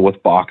lined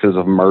with boxes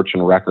of merch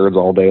and records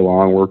all day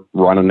long. We're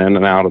running in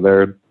and out of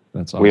there.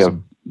 That's awesome. We have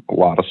a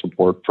lot of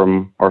support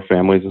from our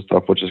families and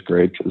stuff, which is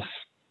great, because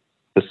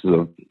this is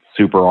a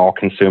super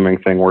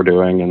all-consuming thing we're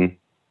doing, and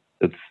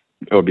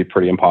it would be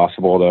pretty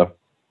impossible to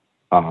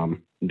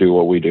do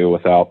what we do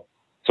without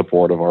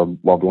support of our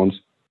loved ones.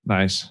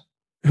 Nice.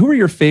 Who are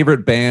your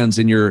favorite bands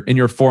in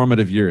your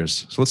formative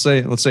years? So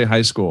let's say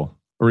high school,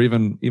 or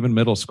even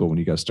middle school when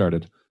you guys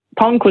started.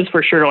 Punk was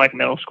for sure like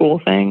middle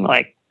school thing.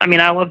 Like, I mean,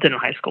 I loved it in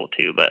high school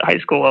too, but high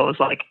school I was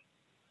like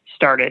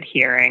started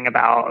hearing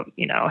about,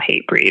 you know,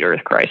 Hatebreed,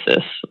 Earth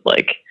Crisis,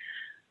 like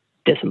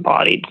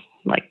Disembodied,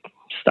 like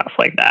stuff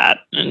like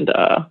that. And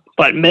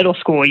but middle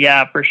school,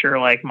 yeah, for sure,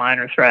 like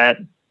Minor Threat,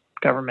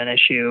 Government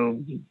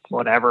Issue,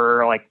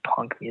 whatever, like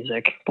punk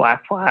music,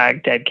 Black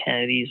Flag, Dead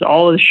Kennedys,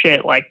 all of the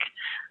shit like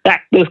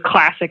that. Those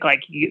classic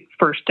like you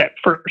first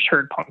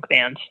heard punk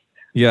bands.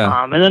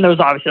 Yeah. And then there was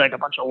obviously like a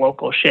bunch of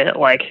local shit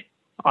like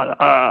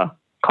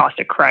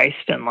Caustic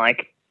Christ and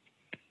like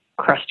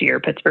crustier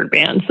Pittsburgh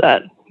bands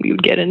that we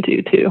would get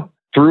into too.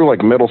 Through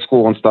like middle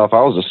school and stuff,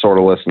 I was just sort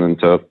of listening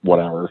to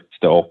whatever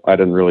still. I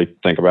didn't really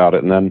think about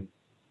it. And then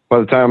by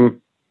the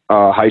time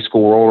high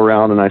school rolled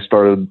around and I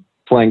started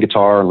playing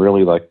guitar and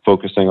really like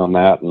focusing on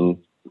that and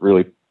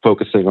really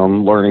focusing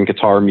on learning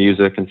guitar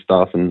music and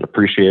stuff and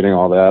appreciating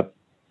all that,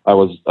 I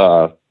was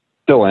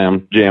still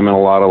am jamming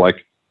a lot of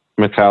like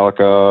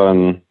Metallica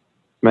and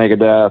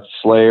Megadeth,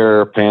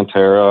 Slayer,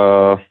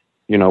 Pantera,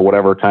 you know,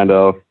 whatever kind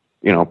of,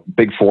 you know,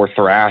 Big Four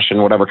thrash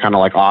and whatever kind of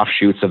like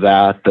offshoots of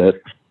that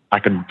I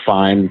could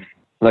find.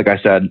 Like I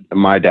said,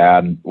 my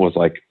dad was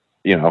like,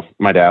 you know,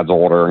 my dad's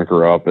older and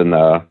grew up in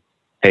the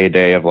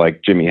heyday of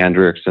like Jimi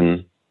Hendrix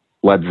and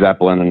Led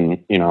Zeppelin.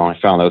 And, you know, I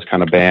found those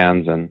kind of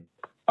bands and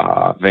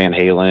Van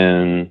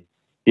Halen.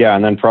 Yeah.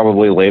 And then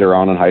probably later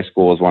on in high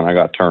school is when I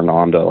got turned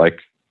on to like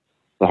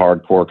the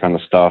hardcore kind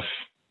of stuff.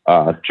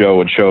 Joe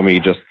would show me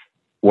just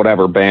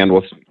whatever band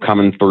was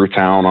coming through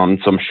town on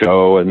some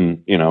show,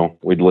 and, you know,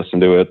 we'd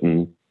listen to it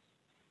and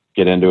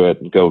get into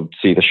it, go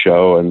see the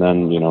show, and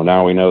then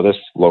now we know this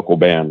local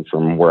band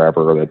from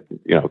wherever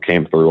that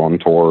came through on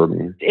tour.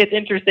 It's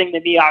interesting to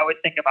me. I always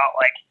think about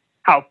like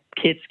how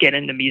kids get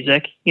into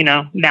music,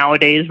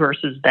 nowadays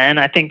versus then.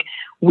 I think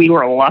we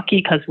were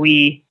lucky because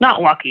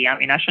not lucky. I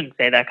mean, I shouldn't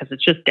say that because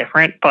it's just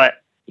different, but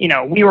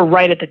we were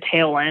right at the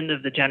tail end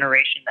of the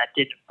generation that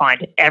didn't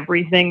find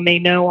everything they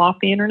know off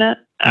the internet.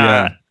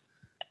 Yeah.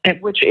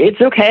 Which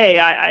it's okay.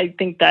 I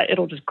think that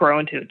it'll just grow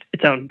into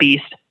its own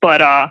beast.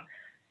 But,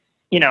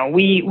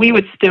 we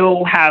would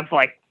still have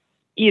like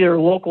either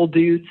local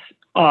dudes,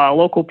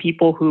 local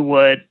people who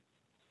would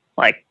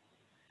like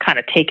kind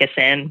of take us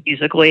in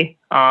musically,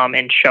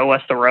 and show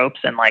us the ropes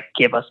and like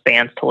give us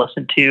bands to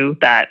listen to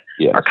that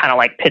are kind of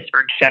like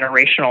Pittsburgh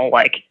generational,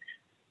 like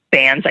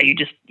bands that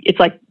it's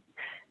like,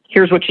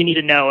 here's what you need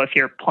to know if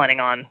you're planning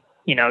on,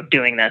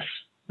 doing this.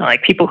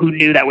 Like people who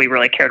knew that we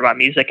really cared about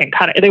music and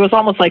it was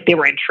almost like they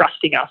were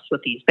entrusting us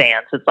with these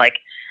bands. It's like,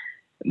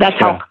 that's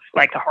how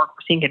like the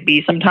hardcore scene can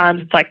be.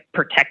 Sometimes it's like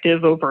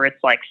protective over its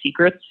like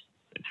secrets.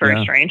 It's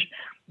very strange,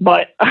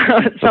 but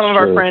some of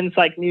our friends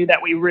like knew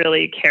that we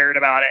really cared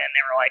about it. And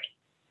they were like,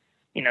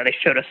 they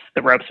showed us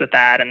the ropes with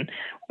that. And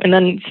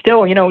then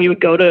still, we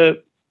would go to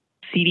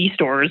CD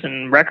stores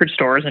and record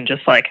stores and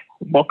just like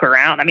look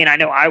around. I mean, I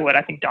know I would.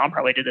 I think Dom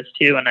probably did this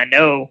too, and I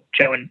know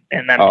Joe and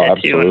them did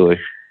absolutely.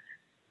 too.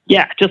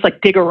 And just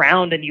like dig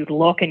around and you'd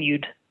look and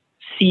you'd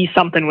see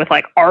something with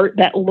like art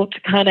that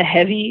looked kind of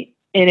heavy,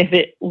 and if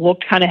it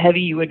looked kind of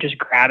heavy, you would just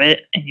grab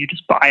it and you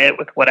just buy it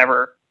with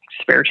whatever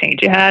spare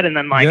change you had, and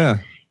then like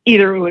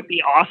either it would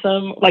be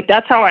awesome. Like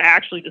that's how I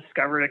actually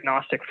discovered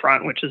Agnostic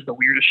Front, which is the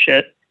weirdest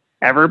shit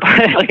ever.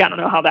 But like I don't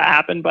know how that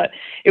happened, but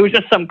it was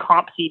just some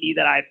comp CD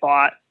that I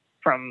bought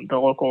from the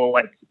local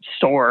like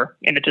store,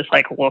 and it just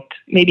like looked,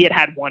 maybe it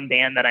had one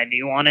band that I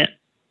knew on it,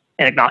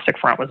 and Agnostic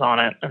Front was on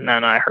it, and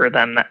then I heard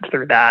them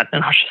through that,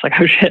 and I was just like,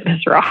 oh shit,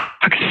 this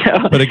rocks.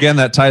 So, but again,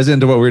 that ties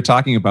into what we were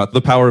talking about,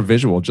 the power of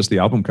visual, just the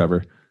album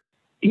cover.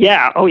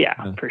 Yeah, oh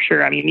yeah, for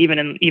sure. I mean, even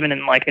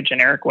in like a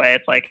generic way,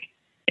 it's like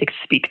it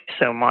speaks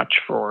so much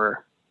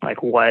for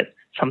like what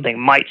something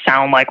might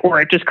sound like, or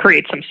it just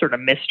creates some sort of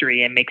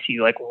mystery and makes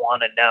you like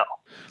want to know.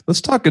 Let's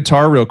talk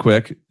guitar real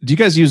quick. Do you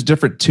guys use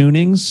different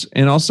tunings?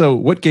 And also,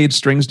 what gauge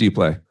strings do you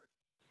play?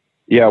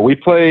 Yeah, we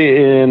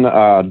play in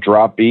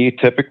drop B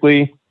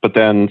typically, but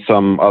then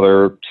some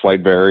other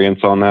slight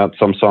variants on that.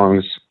 Some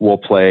songs we'll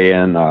play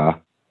in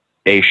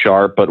A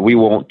sharp, but we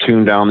won't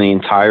tune down the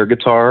entire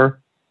guitar.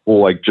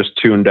 We'll like just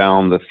tune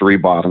down the 3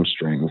 bottom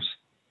strings.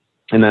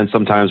 And then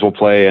sometimes we'll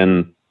play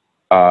in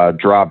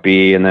drop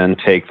B and then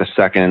take the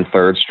 2nd and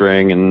 3rd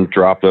string and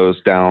drop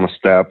those down a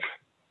step,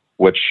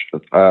 which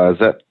is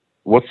that,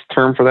 what's the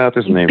term for that?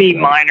 There's a name. B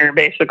minor,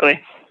 basically.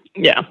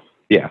 Yeah.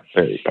 Yeah,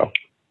 there you go.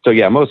 So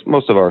yeah,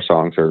 most of our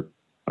songs are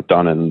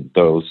done in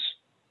those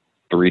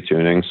 3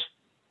 tunings.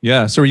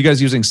 Yeah. So are you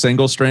guys using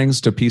single strings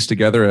to piece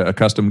together a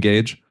custom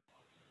gauge?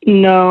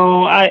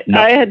 No, I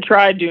had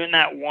tried doing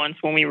that once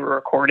when we were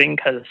recording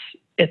because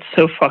it's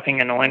so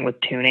fucking annoying with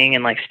tuning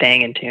and like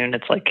staying in tune.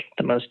 It's like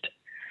the most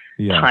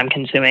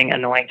time-consuming,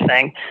 annoying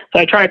thing. So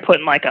I tried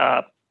putting like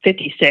a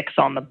 56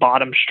 on the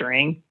bottom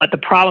string, but the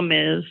problem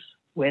is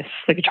with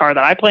the guitar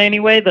that I play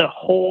anyway, the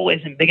hole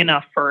isn't big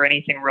enough for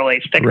anything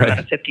really thicker than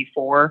a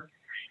 54.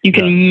 You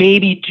can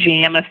maybe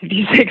jam a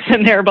 56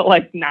 in there, but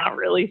like not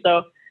really.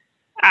 So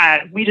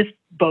we just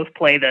both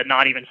play the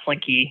Not Even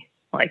Slinky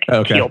like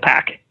Keel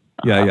pack.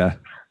 I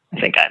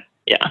think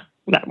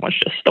that was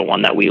just the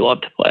one that we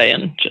love to play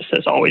and just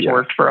has always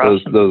worked for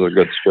us. Those are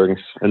good strings,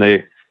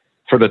 and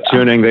for the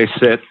tuning they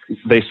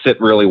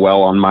sit really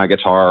well on my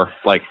guitar.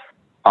 Like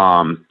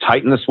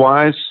tightness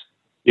wise,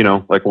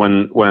 like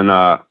when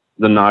the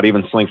Not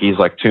Even Slinky's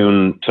like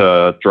tuned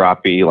to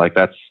drop B, like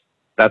that's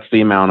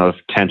the amount of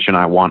tension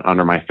I want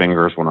under my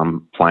fingers when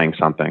I'm playing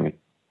something.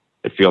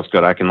 It feels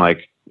good. I can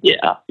like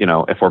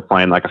if we're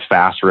playing like a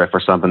fast riff or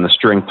something, the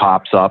string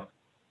pops up.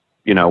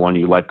 When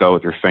you let go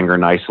with your finger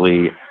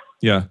nicely.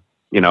 Yeah.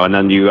 And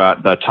then you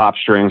got the top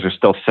strings are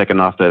still thick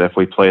enough that if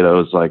we play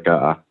those like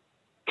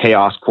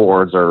chaos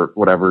chords or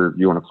whatever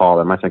you want to call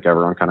them, I think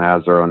everyone kind of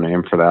has their own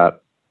name for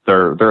that.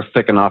 They're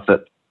thick enough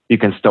that you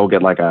can still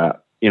get like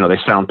they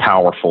sound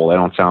powerful. They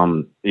don't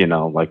sound,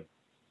 like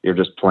you're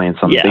just playing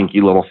some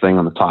dinky little thing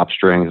on the top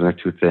strings and they're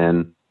too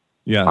thin.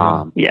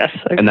 Yeah. Yes.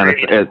 Agreed. And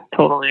then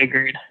totally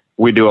agreed.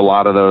 We do a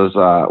lot of those.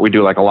 We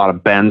do like a lot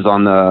of bends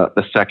on the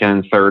 2nd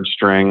and 3rd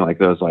string, like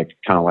those like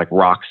kind of like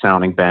rock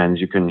sounding bends.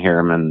 You can hear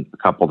them in a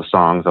couple of the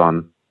songs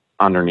on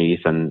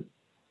Underneath and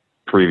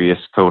previous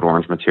Code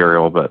Orange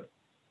material, but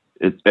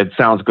it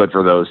sounds good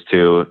for those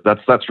too.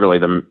 That's really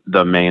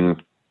the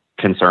main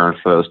concern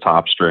for those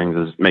top strings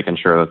is making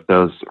sure that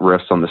those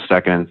riffs on the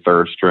 2nd and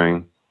 3rd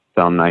string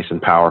sound nice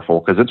and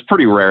powerful, because it's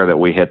pretty rare that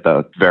we hit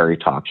the very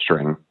top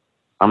string.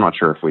 I'm not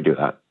sure if we do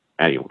that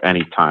any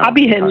time. I'll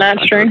be hitting that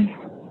string.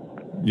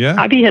 Yeah,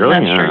 I'd be hitting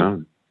that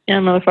string. Yeah,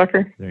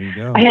 motherfucker. There you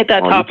go. I hit that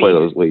top. You play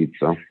those leads,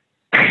 so.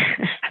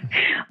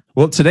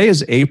 Well, today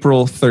is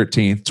April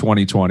 13th,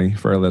 2020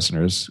 for our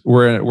listeners.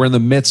 We're in the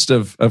midst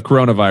of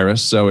coronavirus,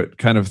 so it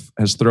kind of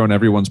has thrown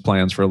everyone's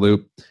plans for a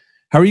loop.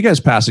 How are you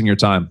guys passing your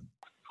time?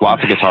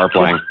 Lots of guitar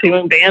playing.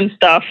 Doing band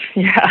stuff.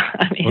 Yeah.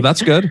 I mean, Well,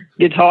 that's good.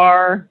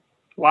 Guitar,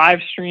 live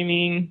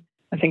streaming.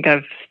 I think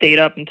I've stayed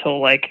up until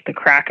like the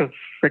crack of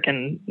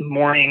freaking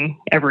morning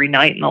every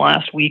night in the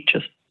last week,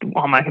 just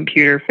on my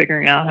computer,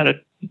 figuring out how to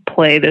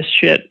play this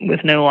shit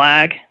with no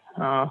lag.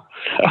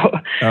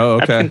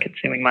 That's been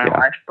consuming my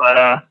life.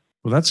 But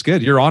well, that's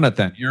good. You're on it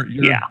then. You're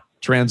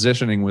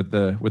transitioning with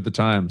the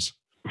times.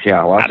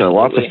 Yeah, lots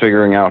of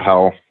figuring out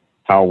how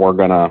we're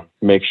gonna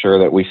make sure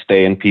that we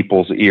stay in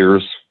people's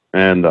ears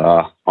and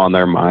on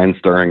their minds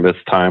during this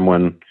time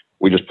when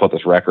we just put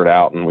this record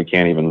out and we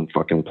can't even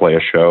fucking play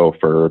a show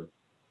for,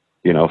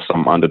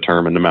 some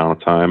undetermined amount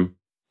of time.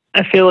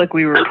 I feel like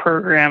we were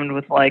programmed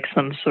with like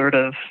some sort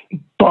of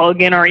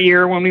bug in our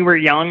ear when we were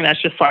young.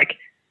 That's just like,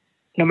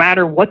 no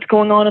matter what's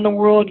going on in the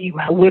world, you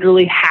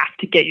literally have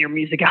to get your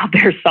music out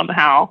there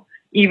somehow,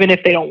 even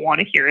if they don't want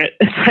to hear it.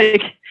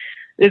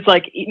 It's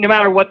like no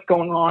matter what's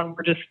going on,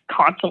 we're just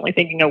constantly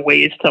thinking of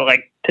ways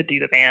to do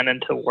the band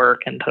and to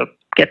work and to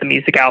get the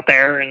music out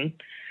there and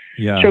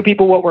show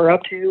people what we're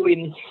up to.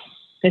 And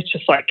it's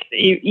just like,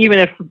 even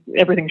if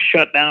everything's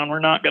shut down, we're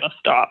not going to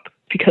stop,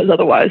 because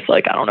otherwise,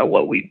 I don't know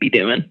what we'd be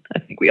doing. I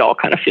think we all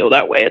kind of feel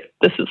that way.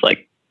 This is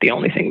like the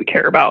only thing we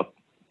care about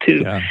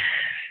a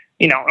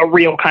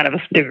real kind of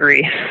a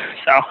degree.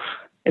 So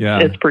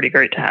it's pretty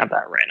great to have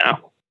that right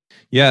now.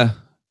 Yeah.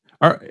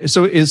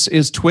 So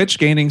is Twitch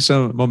gaining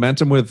some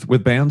momentum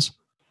with bands?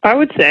 I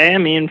would say,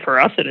 for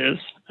us it is.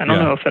 I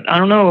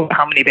don't know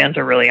how many bands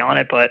are really on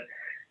it, but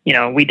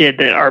we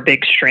did our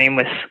big stream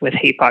with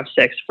Hate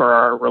 5-6 for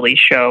our release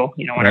show,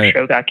 when our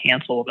show got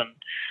canceled. And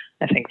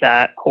I think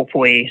that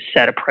hopefully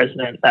set a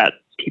precedent that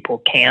people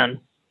can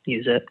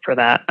use it for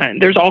that.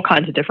 And there's all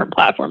kinds of different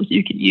platforms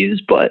you can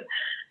use, but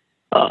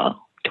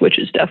Twitch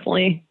is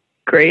definitely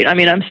great.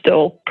 I'm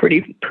still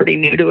pretty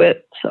new to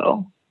it.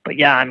 So, but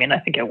yeah, I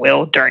think it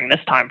will during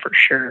this time for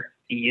sure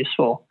be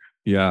useful.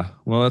 Yeah.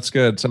 Well, that's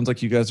good. Sounds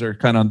like you guys are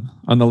kind of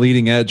on the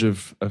leading edge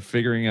of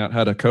figuring out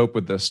how to cope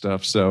with this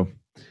stuff. So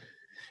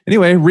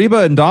anyway,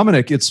 Reba and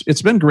Dominic,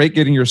 it's been great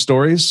getting your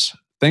stories.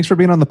 Thanks for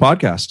being on the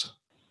podcast.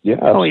 Yeah.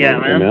 Oh yeah,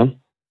 man.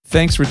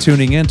 Thanks for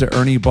tuning in to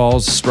Ernie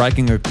Ball's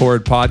Striking a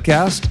Chord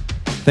podcast.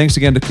 Thanks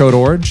again to Code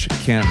Orange.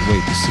 Can't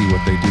wait to see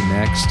what they do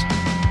next.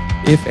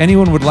 If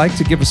anyone would like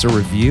to give us a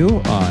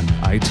review on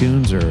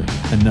iTunes or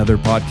another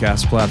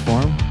podcast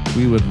platform,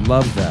 we would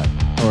love that.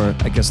 Or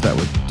I guess that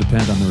would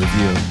depend on the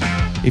review.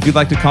 If you'd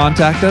like to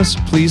contact us,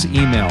 please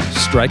email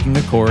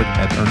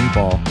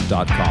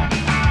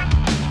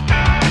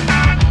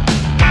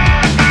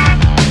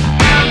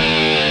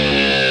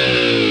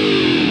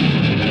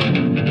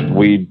strikingachord@ernieball.com.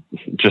 We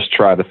just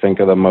try to think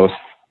of the most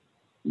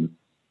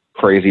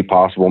crazy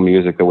possible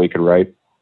music that we could write.